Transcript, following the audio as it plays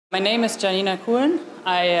My name is Giannina Kuhlen.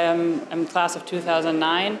 I am class of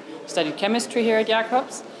 2009, studied chemistry here at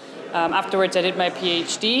Jacobs. Afterwards I did my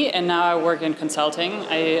PhD and now I work in consulting.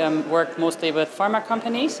 I work mostly with pharma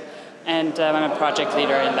companies and I'm a project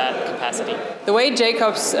leader in that capacity. The way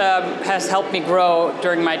Jacobs has helped me grow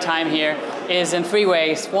during my time here is in three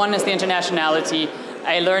ways. One is the internationality.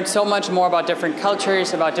 I learned so much more about different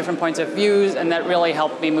cultures, about different points of views, and that really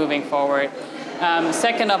helped me moving forward.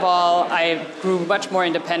 Second of all, I grew much more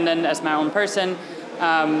independent as my own person.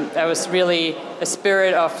 There was really a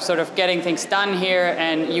spirit of sort of getting things done here,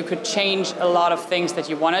 and you could change a lot of things that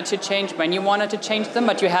you wanted to change when you wanted to change them,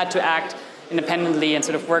 but you had to act independently and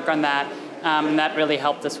sort of work on that, and that really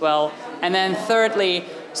helped as well. And then thirdly,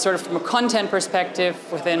 sort of from a content perspective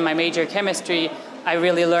within my major chemistry, I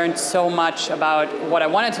really learned so much about what I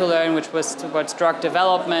wanted to learn, which was towards drug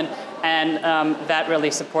development, and that really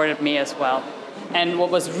supported me as well. And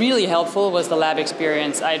what was really helpful was the lab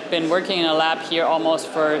experience. I'd been working in a lab here almost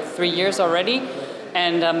for 3 years already,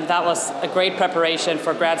 and that was a great preparation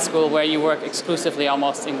for grad school where you work exclusively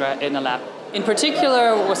almost in a lab. In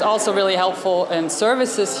particular, what was also really helpful in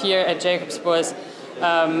services here at Jacobs was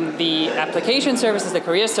the application services, the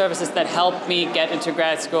career services that helped me get into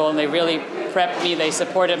grad school, and they really prepped me, they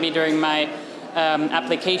supported me during my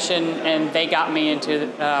application, and they got me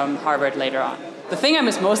into Harvard later on. The thing I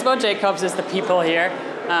miss most about Jacobs is the people here.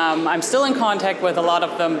 I'm still in contact with a lot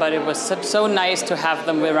of them, but it was so nice to have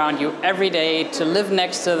them around you every day, to live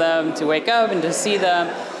next to them, to wake up and to see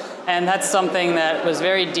them. And that's something that was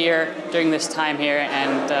very dear during this time here,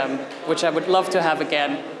 and which I would love to have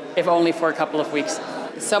again, if only for a couple of weeks.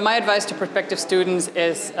 So my advice to prospective students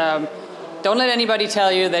is don't let anybody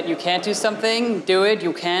tell you that you can't do something. Do it,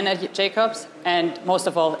 you can at Jacobs, and most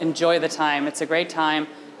of all, enjoy the time. It's a great time,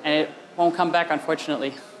 and it won't come back,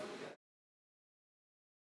 unfortunately.